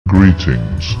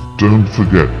Greetings. Don't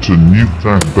forget to nuke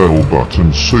that bell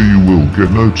button so you will get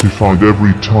notified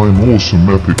every time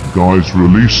AwesomeEpicGuys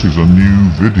releases a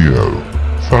new video.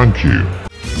 Thank you.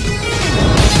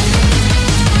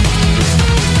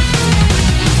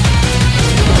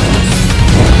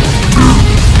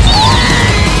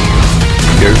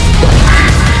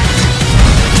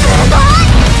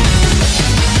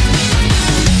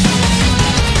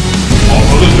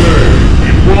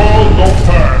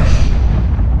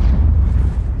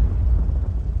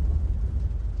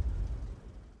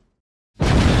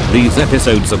 These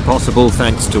episodes are possible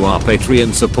thanks to our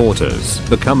Patreon supporters.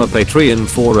 Become a Patreon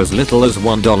for as little as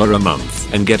 $1 a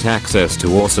month and get access to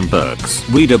awesome perks.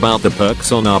 Read about the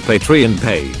perks on our Patreon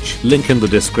page, link in the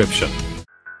description.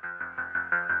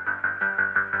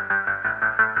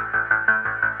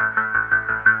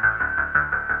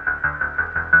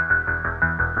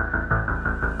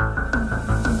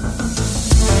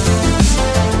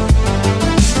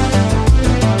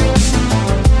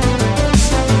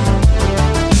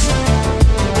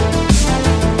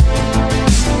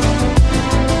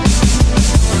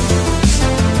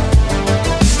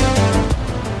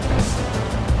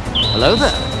 Hello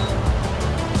there.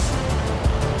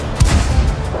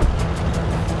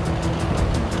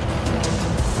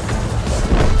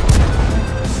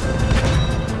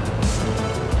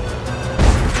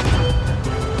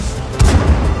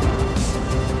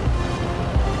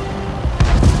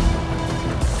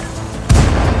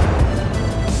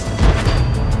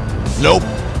 Nope.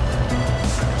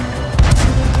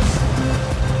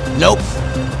 Nope.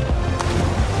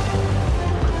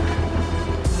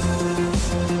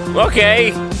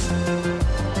 Okay.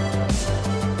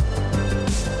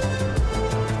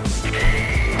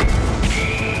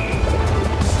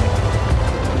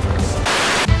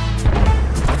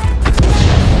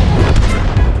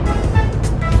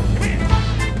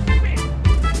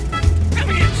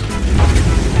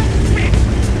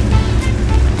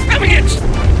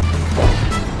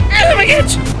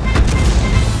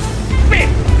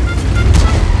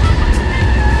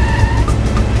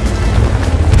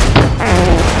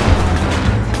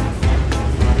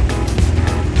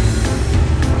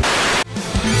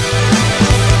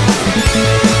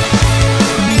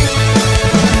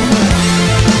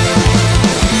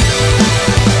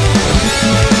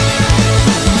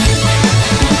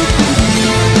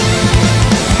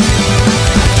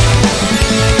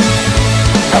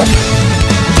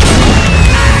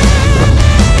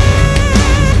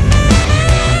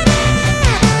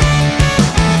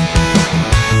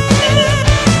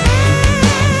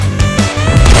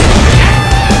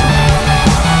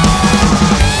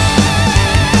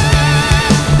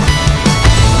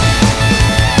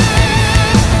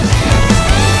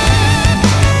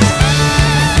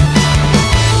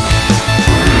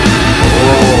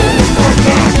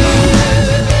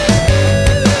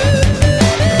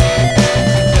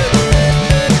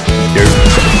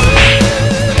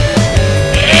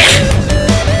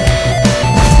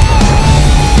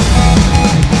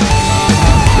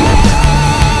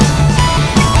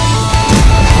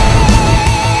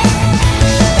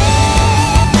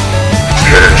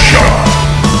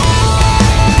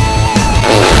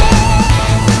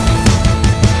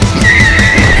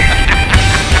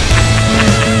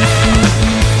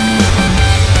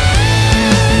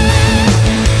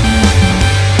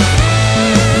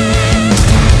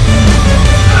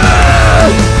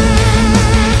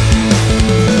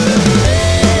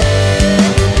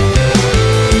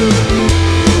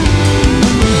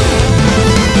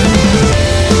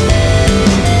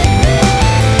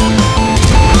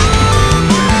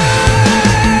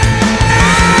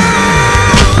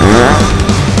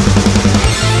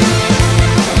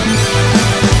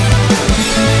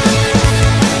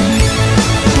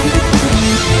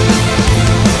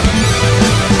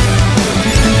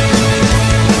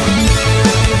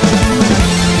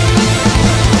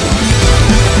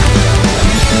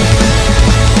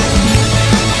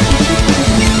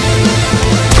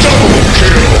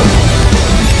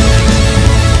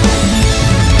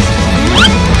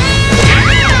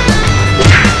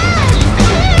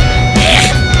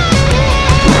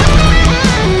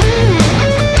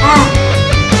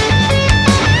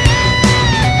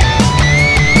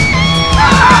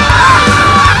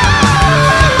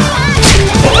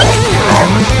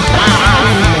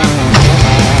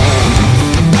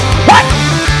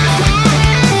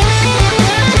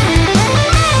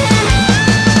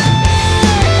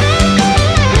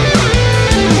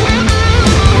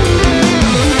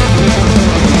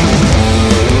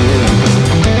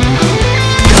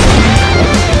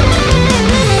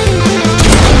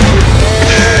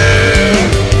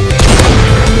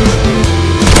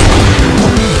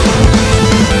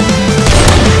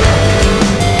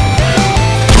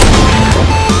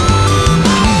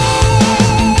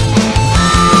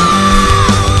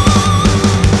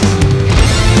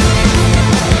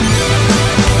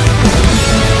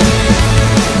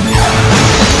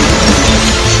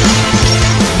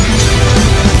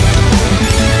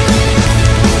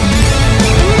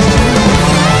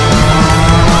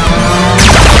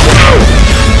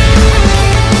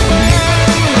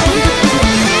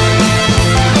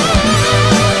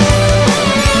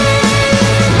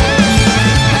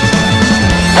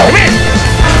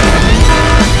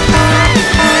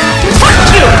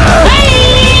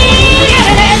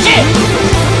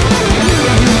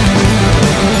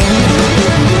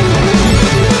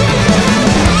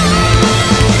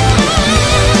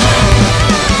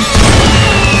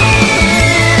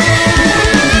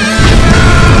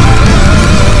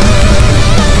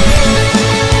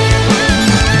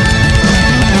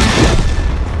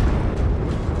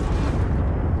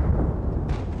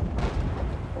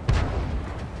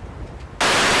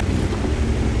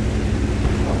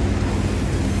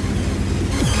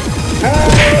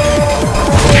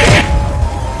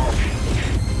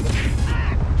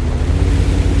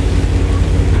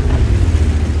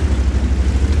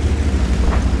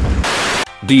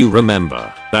 Do you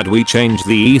remember that we changed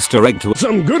the Easter egg to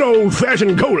some good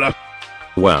old-fashioned cola?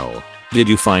 Well, did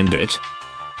you find it?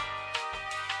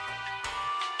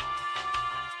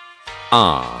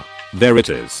 Ah, there it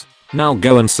is. Now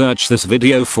go and search this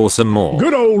video for some more.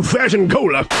 Good old-fashioned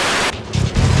cola.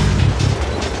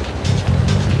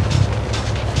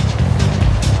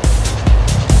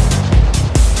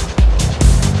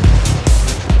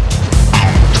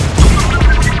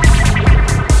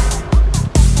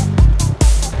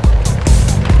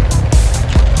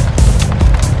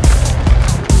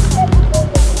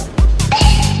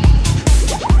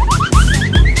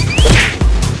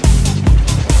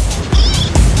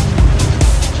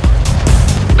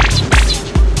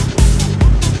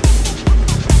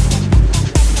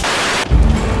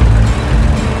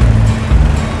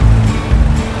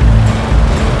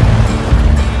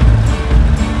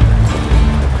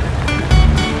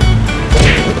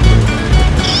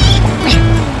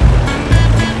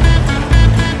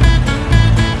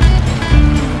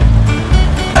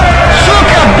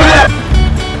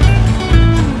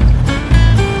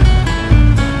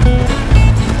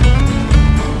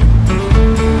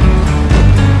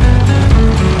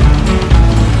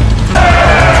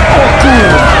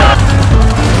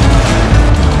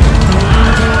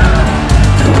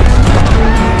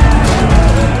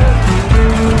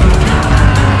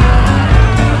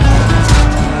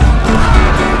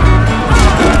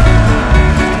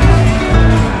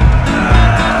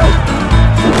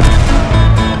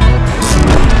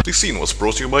 This scene was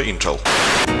brought to you by Intel.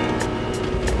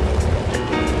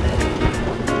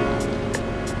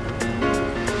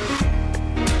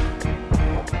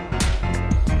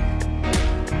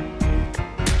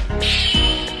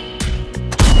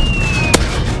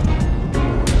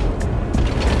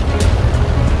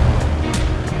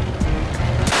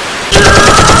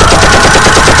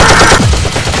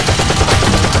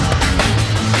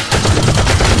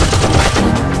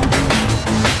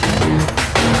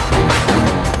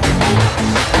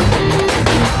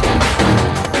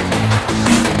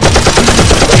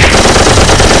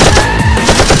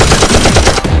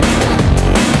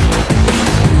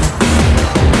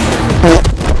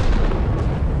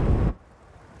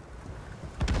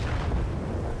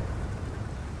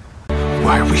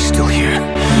 Why are we still here?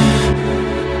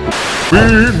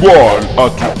 Meanwhile,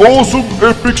 at the awesome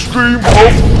epic stream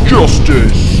of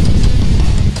justice.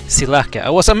 Silaka, I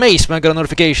was amazed when I got a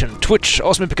notification. Twitch,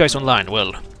 AwesomeEpicGuys online.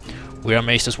 Well, we're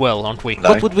amazed as well, aren't we?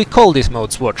 What would we call this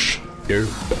mode, Zwhatsh?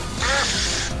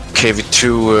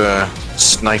 KV2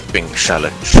 sniping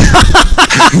challenge.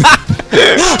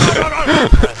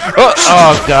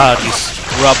 Oh god, you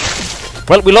scrub.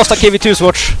 Well, we lost our KV2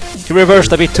 Zwhatsh. He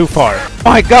reversed a bit too far. Oh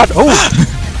my god! Oh!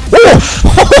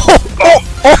 Oh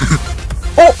my god!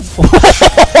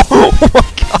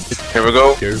 Here we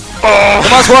go.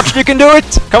 Come on, Zwhatsh, you can do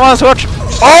it! Come on, Zwhatsh!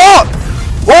 Oh!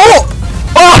 Oh!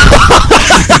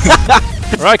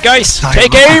 Alright, guys,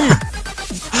 take aim!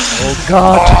 Oh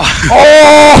god!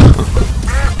 Oh!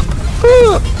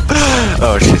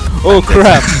 Oh shit. Oh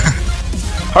crap!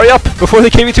 Hurry up before the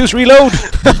KV2s reload!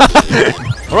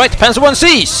 Alright, Panzer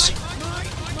 1Cs!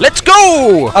 Let's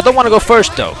go! I don't want to go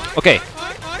first though. Okay.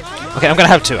 Okay, I'm gonna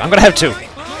have to.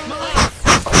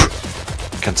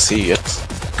 Can't see it.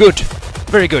 Good.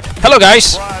 Very good. Hello,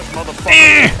 guys!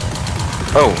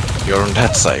 Oh, you're on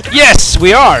that side. Yes,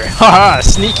 we are! Haha!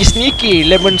 Sneaky, sneaky!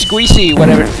 Lemon squeezy,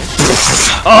 whatever.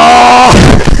 Oh!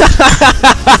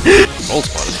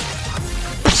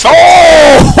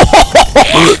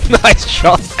 Oh! Nice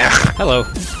shot! Hello.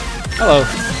 Hello.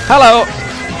 Hello!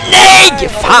 Leg!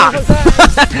 Fuck!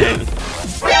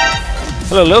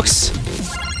 Hello, Lux.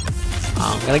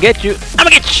 I'm gonna get you. I'm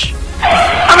gonna get you!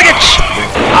 I'm gonna get you!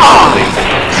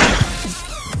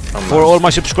 Oh! For all my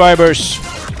subscribers.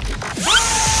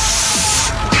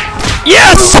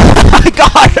 Yes! I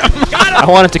got him! I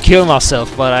wanted to kill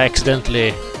myself, but I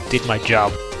accidentally did my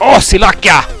job. Oh,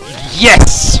 Silaka!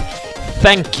 Yes!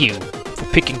 Thank you for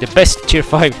picking the best tier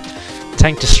 5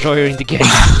 tank destroyer in the game.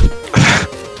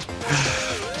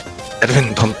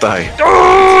 Edwin, don't die.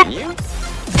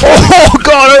 Oh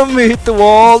god, I almost hit the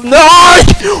wall. No!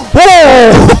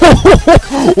 Oh!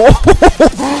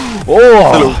 Oh!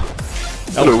 Hello.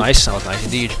 That was nice. That was nice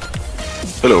indeed.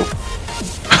 Hello.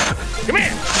 Come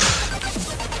here.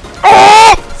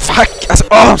 Oh! Fuck!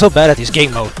 I'm so bad at this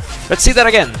game mode. Let's see that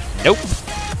again. Nope.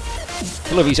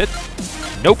 Hello, VZ.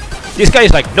 Nope. This guy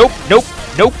is like nope, nope,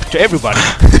 nope to everybody.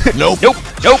 Nope. Nope,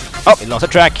 nope. Oh, he lost a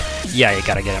track. Yeah, you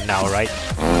gotta get him now, right?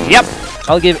 Yep.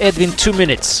 I'll give Edwin 2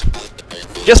 minutes.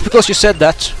 Just because you said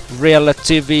that,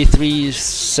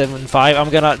 LittleVMills375, I'm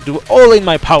gonna do all in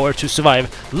my power to survive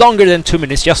longer than 2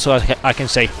 minutes, just so I can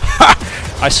say, ha!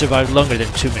 I survived longer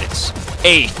than 2 minutes.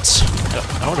 8.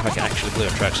 I wonder if I can actually blow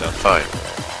your tracks out. 5,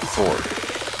 4,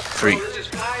 3,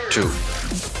 2,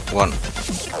 1.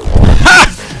 Ha!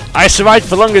 I survived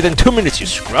for longer than 2 minutes, you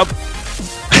scrub.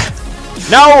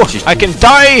 Now I can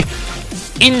die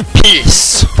in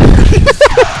peace.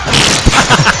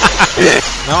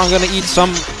 Now I'm gonna eat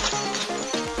some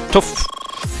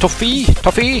toffee,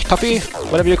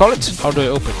 whatever you call it. How do I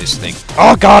open this thing?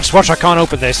 Oh god, Zwhatsh, I can't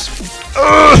open this.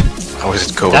 How is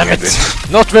it going? Damn it.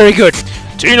 Not very good.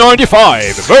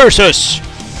 T95 versus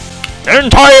the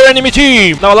entire enemy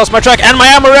team. Now I lost my track and my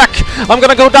ammo rack. I'm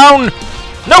gonna go down.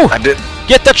 No! I did.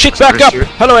 Get that shit back up.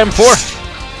 Hello, M4.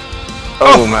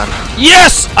 Oh man.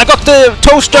 Yes! I got the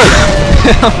toaster!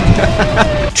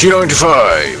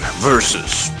 T95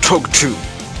 versus Tog2,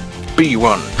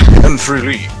 B1, M3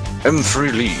 Lee,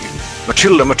 M3 Lee,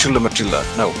 Matilda.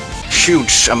 No,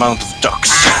 huge amount of ducks.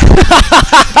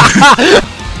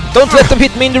 Don't let them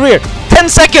hit me in the rear. 10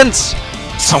 seconds!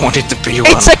 Someone hit the B1.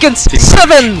 8 seconds!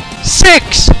 7,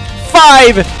 6,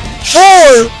 5,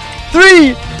 4,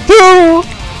 3, 2,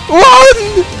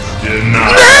 1!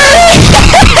 Nej!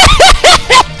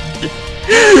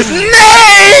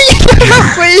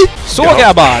 Skit! Så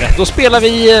grabbar, då spelar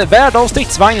vi värld av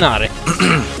stridsvagnar.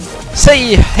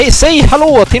 Säg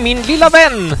hallå till min lilla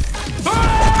vän!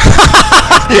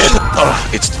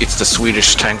 It's the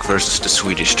Swedish tank versus the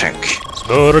Swedish tank.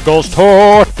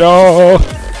 Smörgåstårta!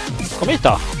 Kom hit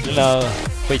då, lilla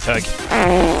skithög.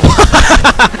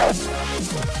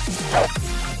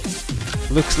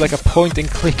 Looks like a point and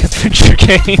click adventure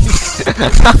game.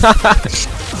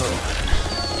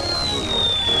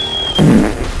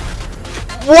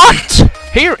 What?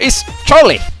 Here is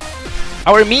Charlie,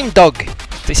 our mean dog.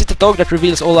 This is the dog that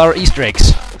reveals all our Easter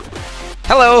eggs.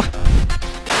 Hello.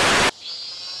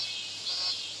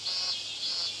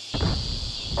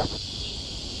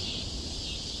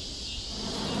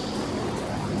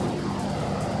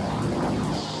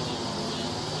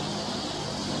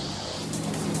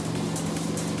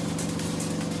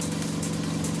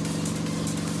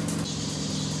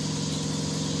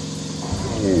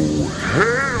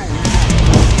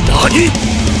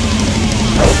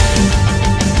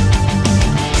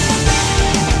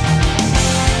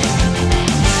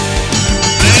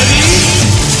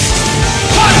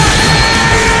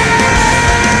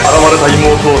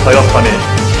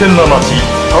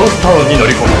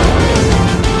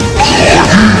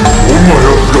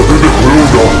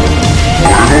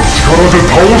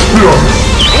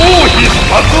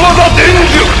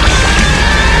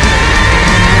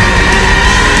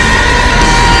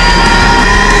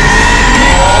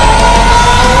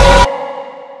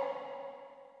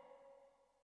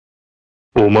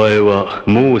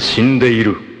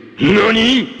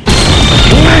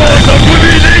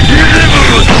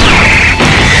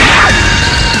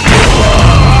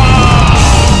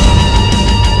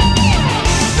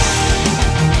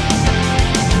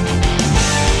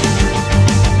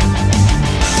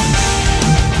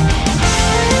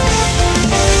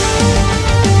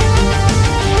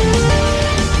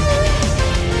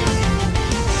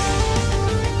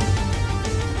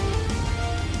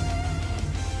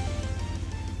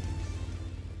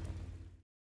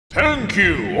 Thank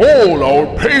you, all our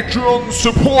Patreon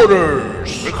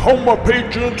supporters! Become a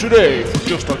patron today for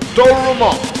just $1 a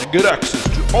month and get access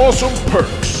to awesome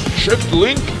perks. Check the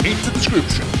link in the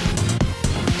description.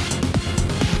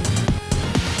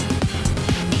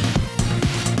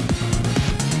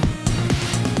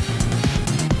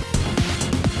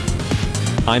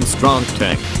 I'm strong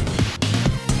tank.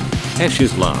 Hesh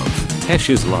is love. Hesh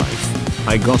is life.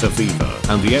 I got a fever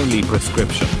and the only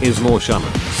prescription is more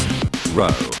shamans.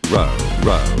 Row,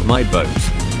 my boat.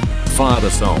 Fire the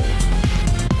salt.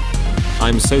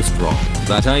 I'm so strong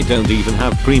that I don't even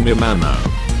have premium ammo.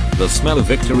 The smell of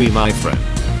victory, my friend.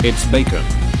 It's bacon.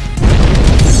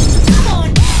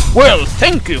 Well,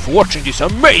 thank you for watching this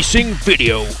amazing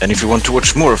video. And if you want to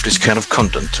watch more of this kind of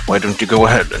content, why don't you go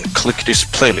ahead and click this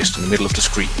playlist in the middle of the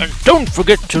screen. And don't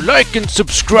forget to like and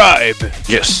subscribe.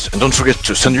 Yes, and don't forget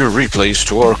to send your replays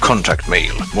to our contact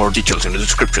mail. More details in the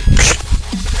description.